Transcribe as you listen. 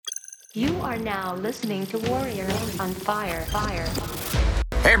You are now listening to Warrior on Fire.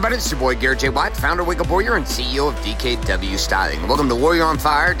 Hey everybody, it's your boy Garrett J. White, founder of Wake Up Warrior and CEO of DKW Styling. Welcome to Warrior on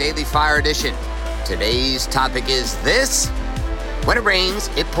Fire, Daily Fire Edition. Today's topic is this: when it rains,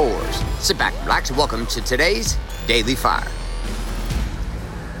 it pours. Sit back, relax, and welcome to today's Daily Fire.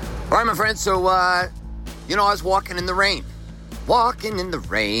 All right, my friends, so, I was walking in the rain. Walking in the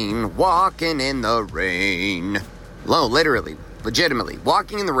rain. No, literally, legitimately,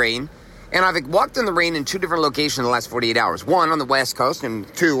 walking in the rain. And I've walked in the rain in two different locations in the last 48 hours. One on the West Coast and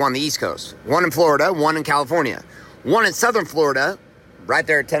two on the East Coast. One in Florida, one in California. One in Southern Florida, right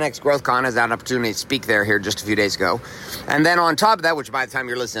there at 10X Growth Con. I had an opportunity to speak there here just a few days ago. And then on top of that, which by the time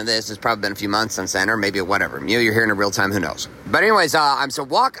you're listening to this, it's probably been a few months since then, or maybe whatever. You're hearing it real time, who knows. But anyways, I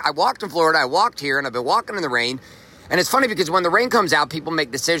walked in Florida, I walked here, and I've been walking in the rain. And it's funny because when the rain comes out, people make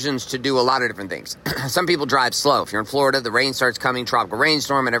decisions to do a lot of different things. Some people drive slow. If you're in Florida, the rain starts coming, tropical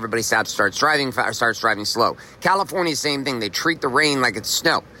rainstorm, and everybody starts driving slow. California, same thing. They treat the rain like it's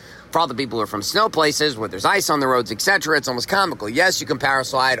snow. For all the people who are from snow places where there's ice on the roads, etc., it's almost comical. Yes, you can power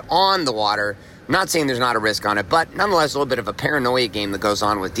slide on the water. I'm not saying there's not a risk on it, but nonetheless, a little bit of a paranoia game that goes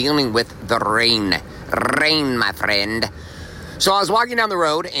on with dealing with the rain. Rain, my friend. So I was walking down the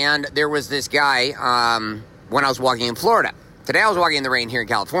road, and there was this guy, when I was walking in Florida. Today I was walking in the rain here in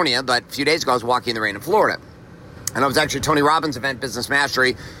California, but a few days ago I was walking in the rain in Florida. And I was actually at Tony Robbins' event, Business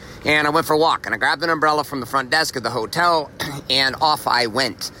Mastery, and I went for a walk. And I grabbed an umbrella from the front desk of the hotel, and off I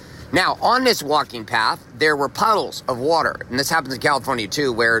went. Now, on this walking path, there were puddles of water. And this happens in California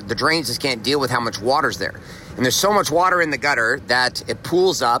too, where the drains just can't deal with how much water's there. And there's so much water in the gutter that it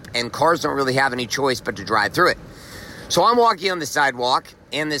pools up, and cars don't really have any choice but to drive through it. So I'm walking on the sidewalk,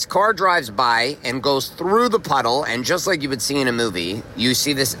 and this car drives by and goes through the puddle, and just like you would see in a movie, you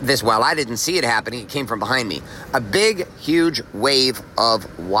see this well, I didn't see it happening, it came from behind me. A big, huge wave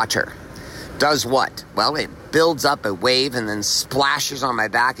of water. Does what? Well, it builds up a wave and then splashes on my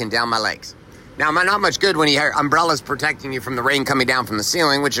back and down my legs. Now, not much good when you have umbrellas protecting you from the rain coming down from the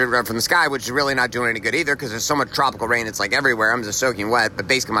ceiling, from the sky, which is really not doing any good either, because there's so much tropical rain, it's like everywhere. I'm just soaking wet, but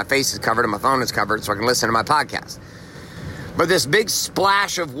basically my face is covered and my phone is covered so I can listen to my podcast. But this big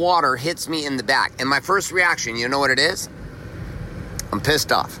splash of water hits me in the back. And my first reaction, you know what it is? I'm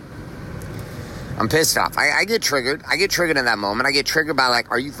pissed off. I get triggered. I get triggered in that moment. I get triggered by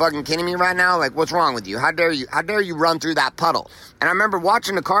like, are you fucking kidding me right now? Like, what's wrong with you? How dare you run through that puddle? And I remember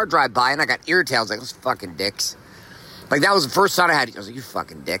watching the car drive by and I got irritated. I was like, those fucking dicks. Like, that was the first thought I had. I was like, you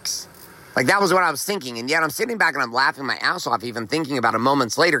fucking dicks. Like, that was what I was thinking. And yet I'm sitting back and I'm laughing my ass off even thinking about it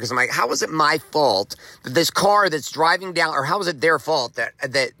moments later, because I'm like, how is it my fault that this car that's driving down, or how is it their fault that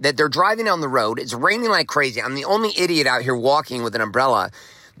they're driving down the road? It's raining like crazy. I'm the only idiot out here walking with an umbrella.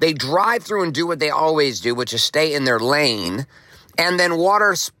 They drive through and do what they always do, which is stay in their lane. And then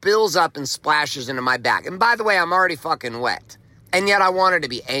water spills up and splashes into my back. And by the way, I'm already fucking wet. And yet I wanted to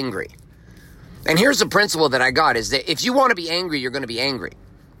be angry. And here's the principle that I got, is that if you want to be angry, you're going to be angry.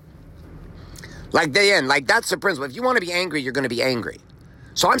 Like that's the principle. If you want to be angry, you're going to be angry.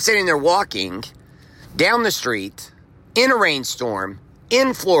 So I'm sitting there walking down the street in a rainstorm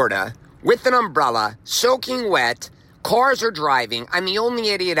in Florida with an umbrella, soaking wet. Cars are driving. I'm the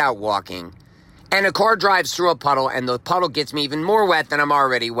only idiot out walking. And a car drives through a puddle, and the puddle gets me even more wet than I'm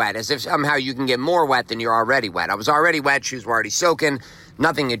already wet, as if somehow you can get more wet than you're already wet. I was already wet. Shoes were already soaking.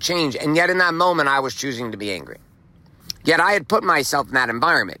 Nothing had changed. And yet in that moment, I was choosing to be angry. Yet I had put myself in that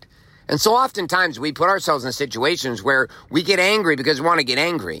environment. And so oftentimes we put ourselves in situations where we get angry because we want to get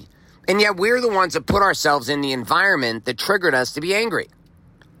angry. And yet we're the ones that put ourselves in the environment that triggered us to be angry.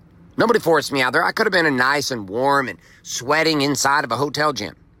 Nobody forced me out there. I could have been nice and warm and sweating inside of a hotel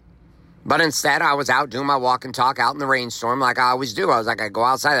gym. But instead, I was out doing my walk and talk out in the rainstorm like I always do. I was like, I go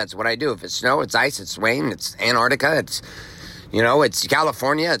outside. That's what I do. If it's snow, it's ice, it's rain, it's Antarctica, it's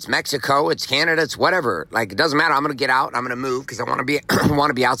California, it's Mexico, it's Canada, it's whatever. Like, it doesn't matter. I'm going to get out. I'm going to move because I want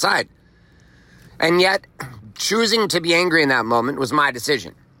to be outside. And yet, choosing to be angry in that moment was my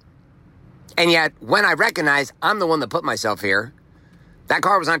decision. And yet, when I recognize I'm the one that put myself here, that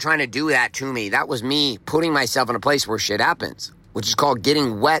car was not trying to do that to me. That was me putting myself in a place where shit happens, which is called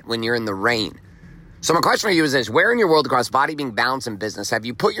getting wet when you're in the rain. So my question for you is this: where in your world across body, being, balance, and business have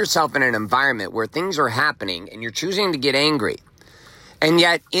you put yourself in an environment where things are happening and you're choosing to get angry? And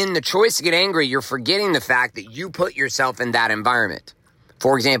yet, in the choice to get angry, you're forgetting the fact that you put yourself in that environment.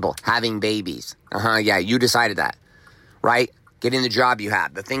 For example, having babies. Yeah, you decided that, right? Getting the job you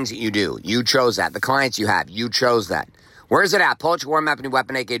have, the things that you do, you chose that. The clients you have, you chose that. Where is it at? Pull out your war map and your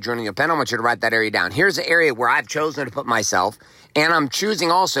weapon, aka journaling your pen. I want you to write that area down. Here's the area where I've chosen to put myself, and I'm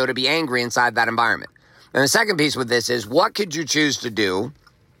choosing also to be angry inside that environment. And the second piece with this is, what could you choose to do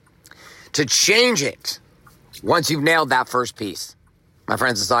to change it once you've nailed that first piece. My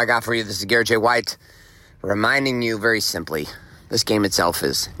friends, that's all I got for you. This is Garrett J. White, reminding you very simply, this game itself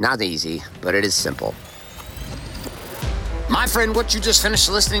is not easy, but it is simple. My friend, what you just finished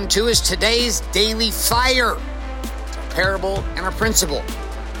listening to is today's Daily Fire, a parable and a principle.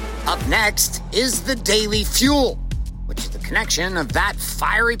 Up next is the Daily Fuel, which is the connection of that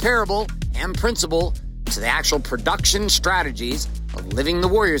fiery parable and principle to the actual production strategies of living the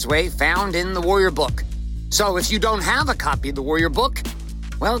Warrior's Way found in the Warrior Book. So if you don't have a copy of the Warrior Book,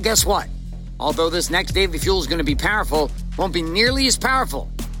 well, guess what? Although this next Daily Fuel is going to be powerful, it won't be nearly as powerful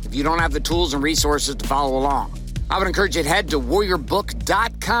if you don't have the tools and resources to follow along. I would encourage you to head to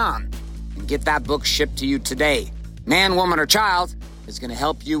warriorbook.com and get that book shipped to you today. Man, woman, or child is going to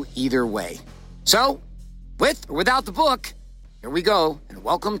help you either way. So, with or without the book, here we go, and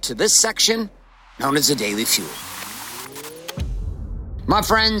welcome to this section known as the Daily Fuel. My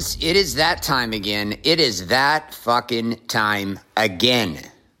friends, it is that time again. It is that fucking time again.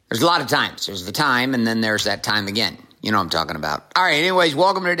 There's a lot of times. There's the time, and then there's that time again. You know what I'm talking about. All right, anyways,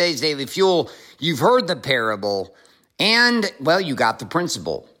 welcome to today's Daily Fuel. You've heard the parable, and, well, you got the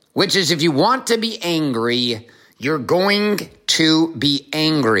principle, which is if you want to be angry, you're going to be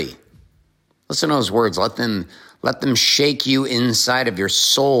angry. Listen to those words. Let them shake you inside of your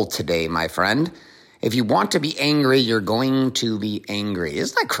soul today, my friend. If you want to be angry, you're going to be angry.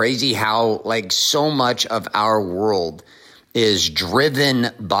 Isn't that crazy how, so much of our world is driven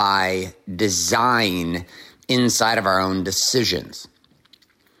by design inside of our own decisions?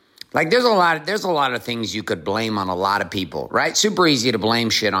 There's a lot of things you could blame on a lot of people, right? Super easy to blame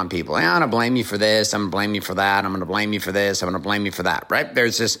shit on people. I'm going to blame you for this. I'm going to blame you for that. I'm going to blame you for this. I'm going to blame you for that, right?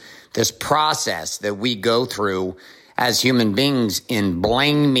 There's this process that we go through as human beings in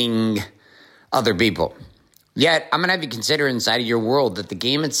blaming other people. Yet, I'm going to have you consider inside of your world that the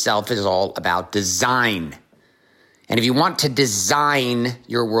game itself is all about design. And if you want to design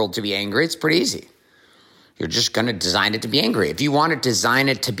your world to be angry, it's pretty easy. You're just going to design it to be angry. If you want to design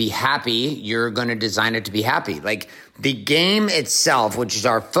it to be happy, you're going to design it to be happy. The game itself, which is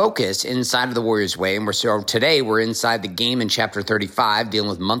our focus inside of the Warrior's Way, and today we're inside the game in chapter 35, dealing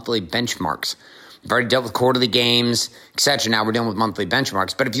with monthly benchmarks. We've already dealt with quarterly games, etc. Now we're dealing with monthly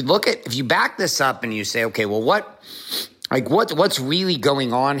benchmarks. But if you back this up and you say, okay, well, what's really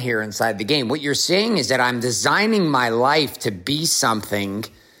going on here inside the game? What you're saying is that I'm designing my life to be something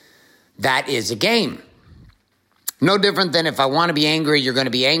that is a game. No different than if I want to be angry, you're going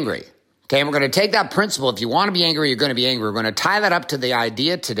to be angry. Okay, and we're going to take that principle. If you want to be angry, you're going to be angry. We're going to tie that up to the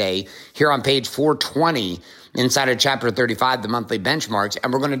idea today here on page 420 inside of chapter 35, the monthly benchmarks.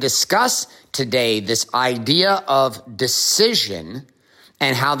 And we're going to discuss today this idea of decision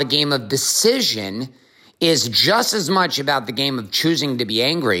and how the game of decision is just as much about the game of choosing to be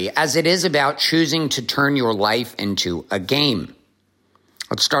angry as it is about choosing to turn your life into a game.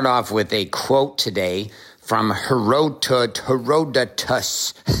 Let's start off with a quote today from Herodotus.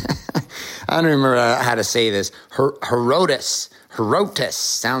 I don't remember how to say this. Herodotus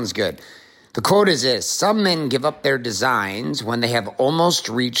sounds good. The quote is this: some men give up their designs when they have almost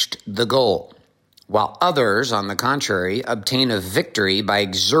reached the goal, while others, on the contrary, obtain a victory by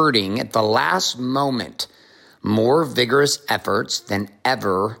exerting at the last moment more vigorous efforts than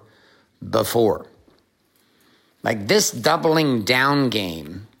ever before. This doubling down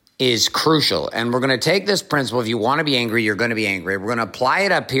game is crucial. And we're going to take this principle. If you want to be angry, you're going to be angry. We're going to apply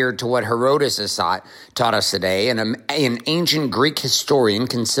it up here to what Herodotus has taught us today, and an ancient Greek historian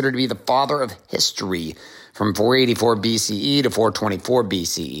considered to be the father of history from 484 BCE to 424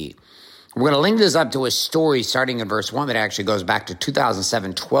 BCE. We're going to link this up to a story starting in verse 1 that actually goes back to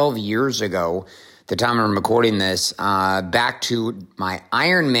 2007, 12 years ago, the time I'm recording this, back to my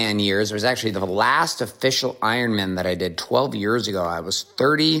Ironman years. It was actually the last official Ironman that I did 12 years ago. I was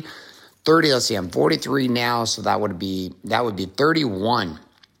 30, let's see, I'm 43 now, so that would be 31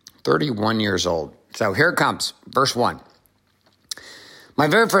 years old. So here it comes, verse 1. My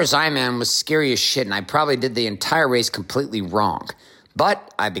very first Ironman was scary as shit, and I probably did the entire race completely wrong.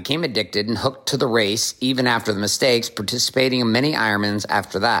 But I became addicted and hooked to the race even after the mistakes, participating in many Ironmans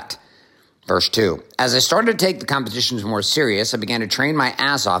after that. Verse 2, as I started to take the competitions more serious, I began to train my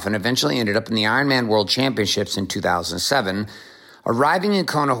ass off and eventually ended up in the Ironman World Championships in 2007. Arriving in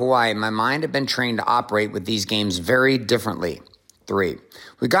Kona, Hawaii, my mind had been trained to operate with these games very differently. 3,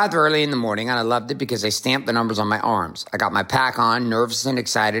 we got there early in the morning and I loved it because I stamped the numbers on my arms. I got my pack on, nervous and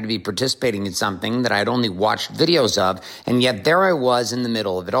excited to be participating in something that I had only watched videos of, and yet there I was in the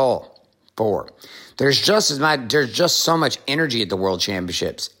middle of it all. 4, there's just so much energy at the World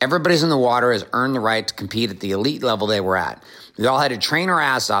Championships. Everybody's in the water has earned the right to compete at the elite level they were at. It We all had to train our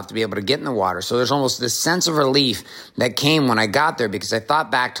ass off to be able to get in the water. So there's almost this sense of relief that came when I got there because I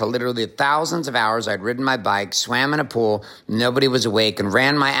thought back to literally thousands of hours I'd ridden my bike, swam in a pool, nobody was awake, and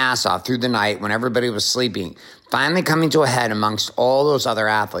ran my ass off through the night when everybody was sleeping, finally coming to a head amongst all those other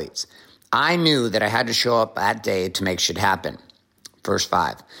athletes. I knew that I had to show up that day to make shit happen. Verse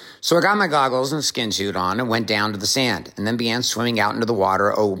 5. So I got my goggles and a skin suit on and went down to the sand and then began swimming out into the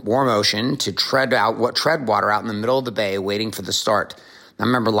water, a warm ocean, to tread water out in the middle of the bay, waiting for the start. I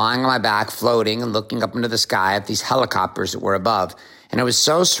remember lying on my back, floating and looking up into the sky at these helicopters that were above. And it was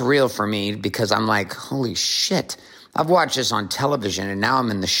so surreal for me because I'm like, holy shit, I've watched this on television and now I'm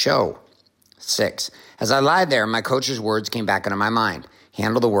in the show. 6. As I lied there, my coach's words came back into my mind.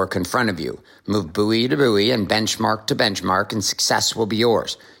 Handle the work in front of you. Move buoy to buoy and benchmark to benchmark, and success will be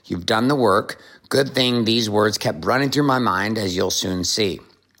yours. You've done the work. Good thing these words kept running through my mind, as you'll soon see.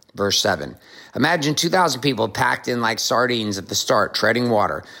 Verse 7. Imagine 2,000 people packed in like sardines at the start, treading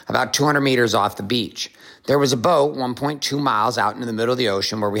water, about 200 meters off the beach. There was a boat 1.2 miles out into the middle of the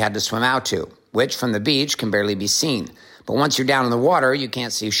ocean where we had to swim out to, which from the beach can barely be seen. But once you're down in the water, you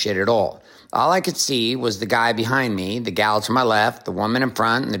can't see shit at all. All I could see was the guy behind me, the gal to my left, the woman in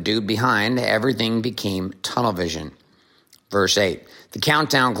front, and the dude behind. Everything became tunnel vision. Verse 8. The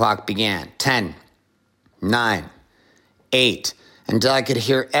countdown clock began. 10, 9, 8, until I could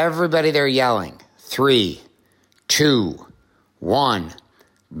hear everybody there yelling. 3, 2, 1.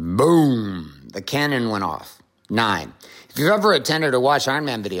 Boom. The cannon went off. 9. If you've ever attended or watched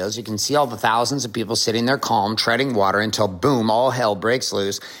Ironman videos, you can see all the thousands of people sitting there calm, treading water until boom, all hell breaks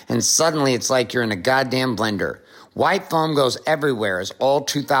loose, and suddenly it's like you're in a goddamn blender. White foam goes everywhere as all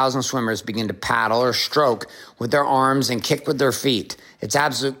 2,000 swimmers begin to paddle or stroke with their arms and kick with their feet. It's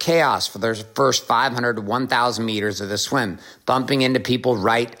absolute chaos for the first 500 to 1,000 meters of the swim, bumping into people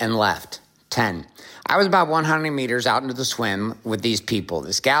right and left. 10. I was about 100 meters out into the swim with these people.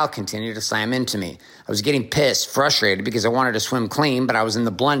 This gal continued to slam into me. I was getting pissed, frustrated because I wanted to swim clean, but I was in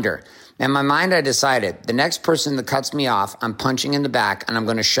the blender. In my mind, I decided the next person that cuts me off, I'm punching in the back and I'm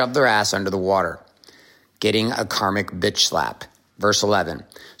going to shove their ass under the water. Getting a karmic bitch slap. Verse 11.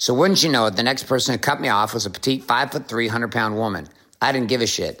 So wouldn't you know it, the next person that cut me off was a petite 5'3", 100-pound woman. I didn't give a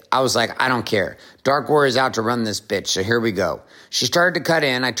shit. I was like, I don't care. Dark Warrior's out to run this bitch, so here we go. She started to cut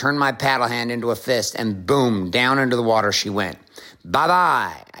in. I turned my paddle hand into a fist, and boom, down into the water she went.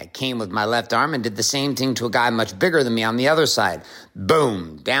 Bye-bye. I came with my left arm and did the same thing to a guy much bigger than me on the other side.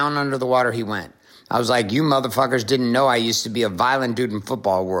 Boom, down under the water he went. I was like, you motherfuckers didn't know I used to be a violent dude in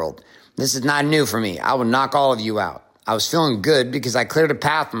football world. This is not new for me. I will knock all of you out. I was feeling good because I cleared a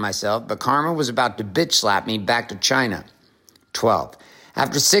path for myself, but karma was about to bitch slap me back to China. 12.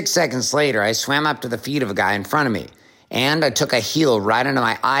 After 6 seconds later, I swam up to the feet of a guy in front of me, and I took a heel right into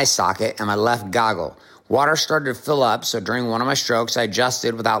my eye socket and my left goggle. Water started to fill up, so during one of my strokes, I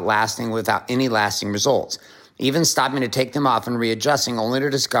adjusted without any lasting results, even stopping to take them off and readjusting only to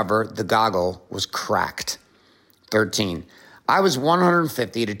discover the goggle was cracked. 13. I was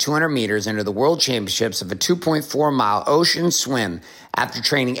 150 to 200 meters into the World Championships of a 2.4-mile ocean swim. After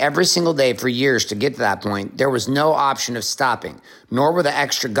training every single day for years to get to that point, there was no option of stopping, nor were there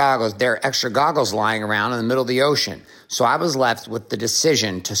extra goggles lying around in the middle of the ocean. So I was left with the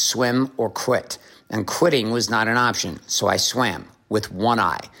decision to swim or quit. And quitting was not an option, so I swam with one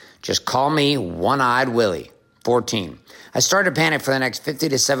eye. Just call me One-Eyed Willie. 14. I started to panic for the next 50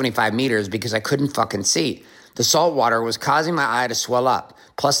 to 75 meters because I couldn't fucking see. The salt water was causing my eye to swell up,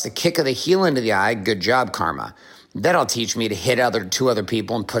 plus the kick of the heel into the eye. Good job, karma. That'll teach me to hit two other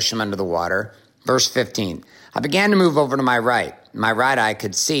people and push them under the water. Verse 15. I began to move over to my right. My right eye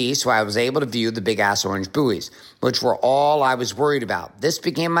could see, so I was able to view the big-ass orange buoys, which were all I was worried about. This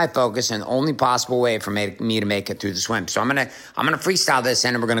became my focus and the only possible way for me to make it through the swim. So I'm gonna freestyle this,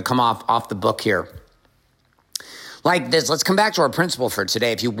 and we're gonna come off the book here. Like this, let's come back to our principle for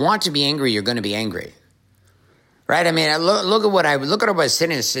today. If you want to be angry, you're going to be angry. Right? I mean, look at what I was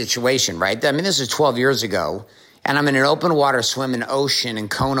sitting in a situation, right? I mean, this is 12 years ago, and I'm in an open water swim in ocean in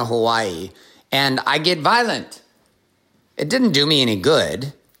Kona, Hawaii, and I get violent. It didn't do me any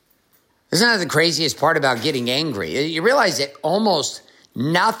good. Isn't that the craziest part about getting angry? You realize that almost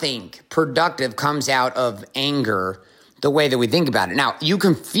nothing productive comes out of anger the way that we think about it. Now, you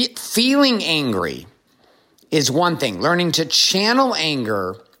can feeling angry is one thing. Learning to channel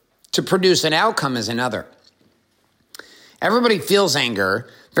anger to produce an outcome is another. Everybody feels anger.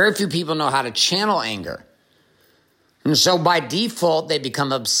 Very few people know how to channel anger. And so by default, they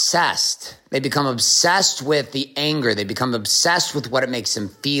become obsessed. They become obsessed with the anger. They become obsessed with what it makes them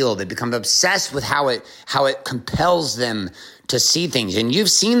feel. They become obsessed with how it compels them to see things. And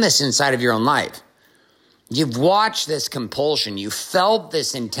you've seen this inside of your own life. You've watched this compulsion. You've felt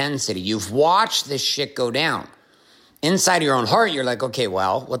this intensity. You've watched this shit go down. Inside your own heart, you're like, okay,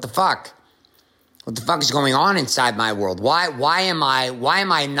 well, what the fuck? What the fuck is going on inside my world? Why am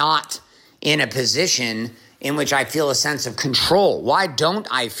I not in a position in which I feel a sense of control? Why don't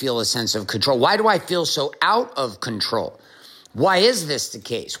I feel a sense of control? Why do I feel so out of control? Why is this the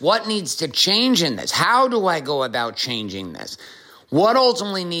case? What needs to change in this? How do I go about changing this? What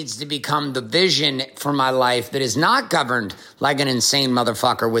ultimately needs to become the vision for my life that is not governed like an insane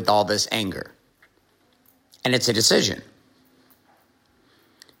motherfucker with all this anger? And it's a decision.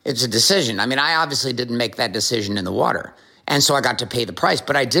 It's a decision. I mean, I obviously didn't make that decision in the water. And so I got to pay the price.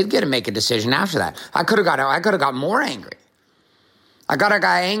 But I did get to make a decision after that. I could have got more angry. I got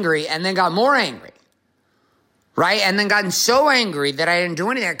angry and then got more angry. Right? And then gotten so angry that I didn't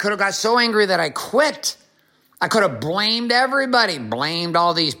do anything. I could have got so angry that I quit. I could have blamed everybody, blamed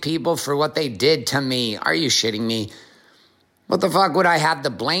all these people for what they did to me. Are you shitting me? What the fuck would I have to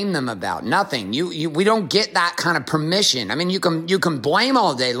blame them about? Nothing. We don't get that kind of permission. I mean, you can blame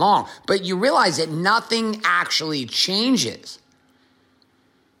all day long, but you realize that nothing actually changes.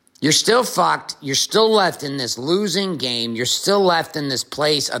 You're still fucked. You're still left in this losing game. You're still left in this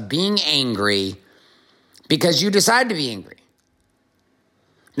place of being angry because you decide to be angry.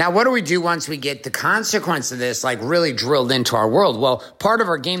 Now, what do we do once we get the consequence of this, like really drilled into our world? Well, part of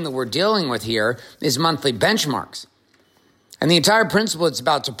our game that we're dealing with here is monthly benchmarks. And the entire principle it's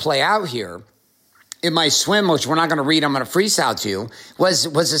about to play out here in my swim, which we're not going to read, I'm going to freestyle to you,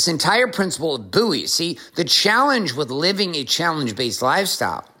 was this entire principle of buoys. See, the challenge with living a challenge-based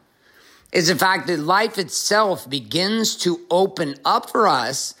lifestyle is the fact that life itself begins to open up for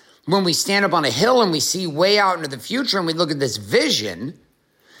us when we stand up on a hill and we see way out into the future and we look at this vision.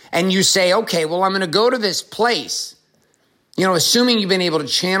 And you say, okay, well, I'm going to go to this place, assuming you've been able to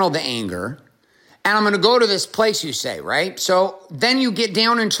channel the anger, and I'm going to go to this place, you say, right? So then you get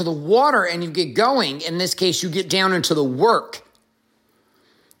down into the water and you get going. In this case, you get down into the work.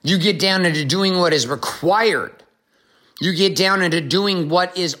 You get down into doing what is required. You get down into doing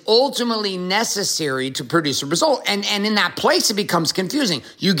what is ultimately necessary to produce a result. And in that place, it becomes confusing.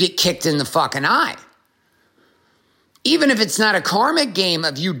 You get kicked in the fucking eye. Even if it's not a karmic game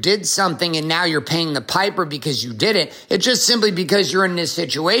of you did something and now you're paying the piper because you did it, it's just simply because you're in this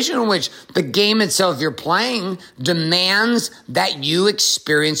situation in which the game itself you're playing demands that you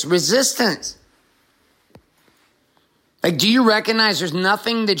experience resistance. Like, do you recognize there's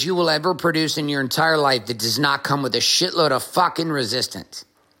nothing that you will ever produce in your entire life that does not come with a shitload of fucking resistance?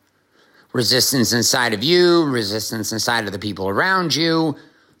 Resistance inside of you, resistance inside of the people around you.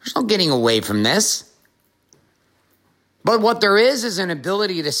 There's no getting away from this. But what there is an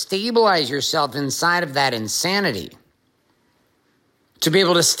ability to stabilize yourself inside of that insanity. To be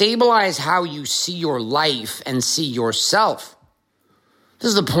able to stabilize how you see your life and see yourself. This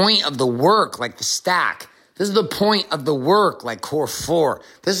is the point of the work, like the stack. This is the point of the work, like Core 4.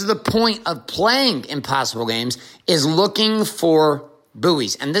 This is the point of playing Impossible Games, is looking for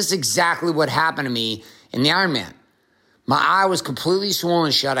buoys. And this is exactly what happened to me in the Ironman. My eye was completely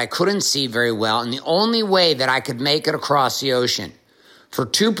swollen shut. I couldn't see very well. And the only way that I could make it across the ocean for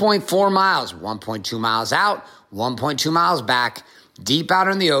 2.4 miles, 1.2 miles out, 1.2 miles back, deep out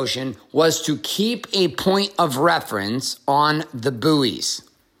in the ocean, was to keep a point of reference on the buoys.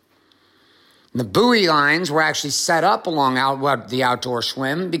 The buoy lines were actually set up along the outdoor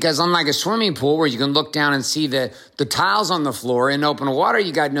swim because unlike a swimming pool where you can look down and see the tiles on the floor in open water,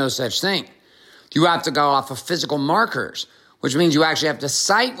 you got no such thing. You have to go off of physical markers, which means you actually have to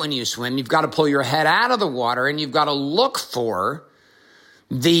sight when you swim. You've got to pull your head out of the water and you've got to look for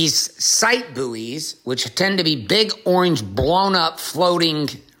these sight buoys, which tend to be big orange blown up floating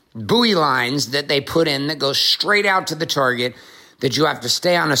buoy lines that they put in that go straight out to the target that you have to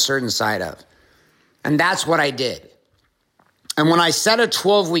stay on a certain side of. And that's what I did. And when I set a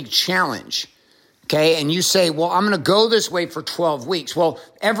 12-week challenge, okay, and you say, well, I'm going to go this way for 12 weeks. Well,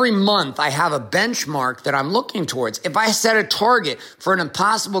 every month I have a benchmark that I'm looking towards. If I set a target for an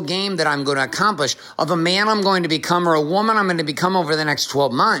impossible game that I'm going to accomplish of a man I'm going to become or a woman I'm going to become over the next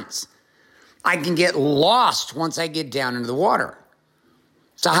 12 months, I can get lost once I get down into the water.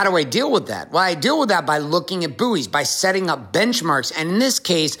 So how do I deal with that? Well, I deal with that by looking at buoys, by setting up benchmarks. And in this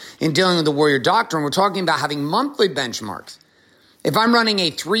case, in dealing with the Warrior Doctrine, we're talking about having monthly benchmarks. If I'm running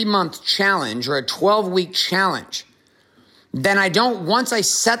a 3-month challenge or a 12-week challenge, then once I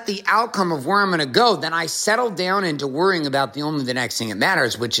set the outcome of where I'm going to go, then I settle down into worrying about the next thing that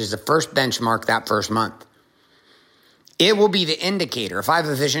matters, which is the first benchmark that first month. It will be the indicator. If I have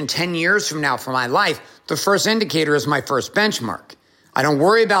a vision 10 years from now for my life, the first indicator is my first benchmark. I don't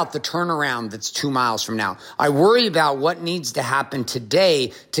worry about the turnaround that's 2 miles from now. I worry about what needs to happen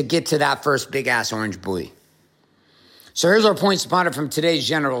today to get to that first big-ass orange buoy. So here's our point spotted from today's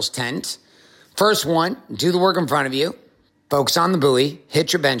General's Tent. First one, do the work in front of you. Focus on the buoy.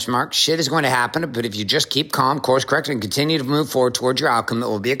 Hit your benchmark. Shit is going to happen, but if you just keep calm, course correct, and continue to move forward towards your outcome, it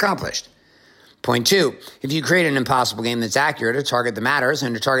will be accomplished. Point 2, if you create an impossible game that's accurate, a target that matters,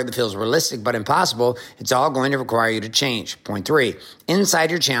 and a target that feels realistic but impossible, it's all going to require you to change. Point 3, inside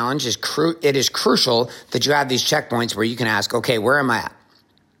your challenge, it is crucial that you have these checkpoints where you can ask, okay, where am I at?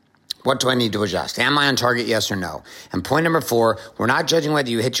 What do I need to adjust? Am I on target, yes or no? And point number 4, we're not judging whether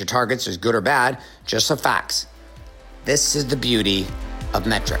you hit your targets as good or bad, just the facts. This is the beauty of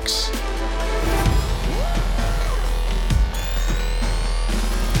metrics.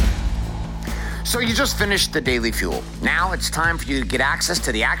 So you just finished the Daily Fuel. Now it's time for you to get access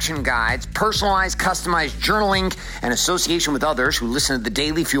to the action guides, personalized, customized journaling, and association with others who listen to the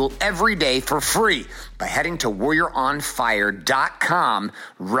Daily Fuel every day for free by heading to warrioronfire.com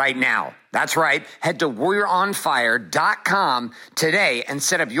right now. That's right. Head to warrioronfire.com today and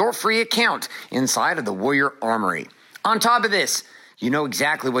set up your free account inside of the Warrior Armory. On top of this, you know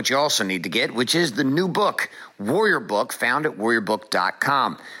exactly what you also need to get, which is the new book, Warrior Book, found at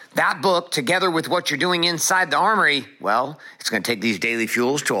warriorbook.com. That book, together with what you're doing inside the armory, well, it's going to take these daily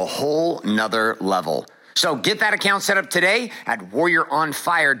fuels to a whole nother level. So get that account set up today at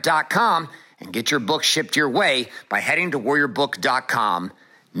warrioronfire.com and get your book shipped your way by heading to warriorbook.com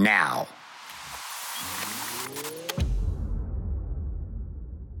now.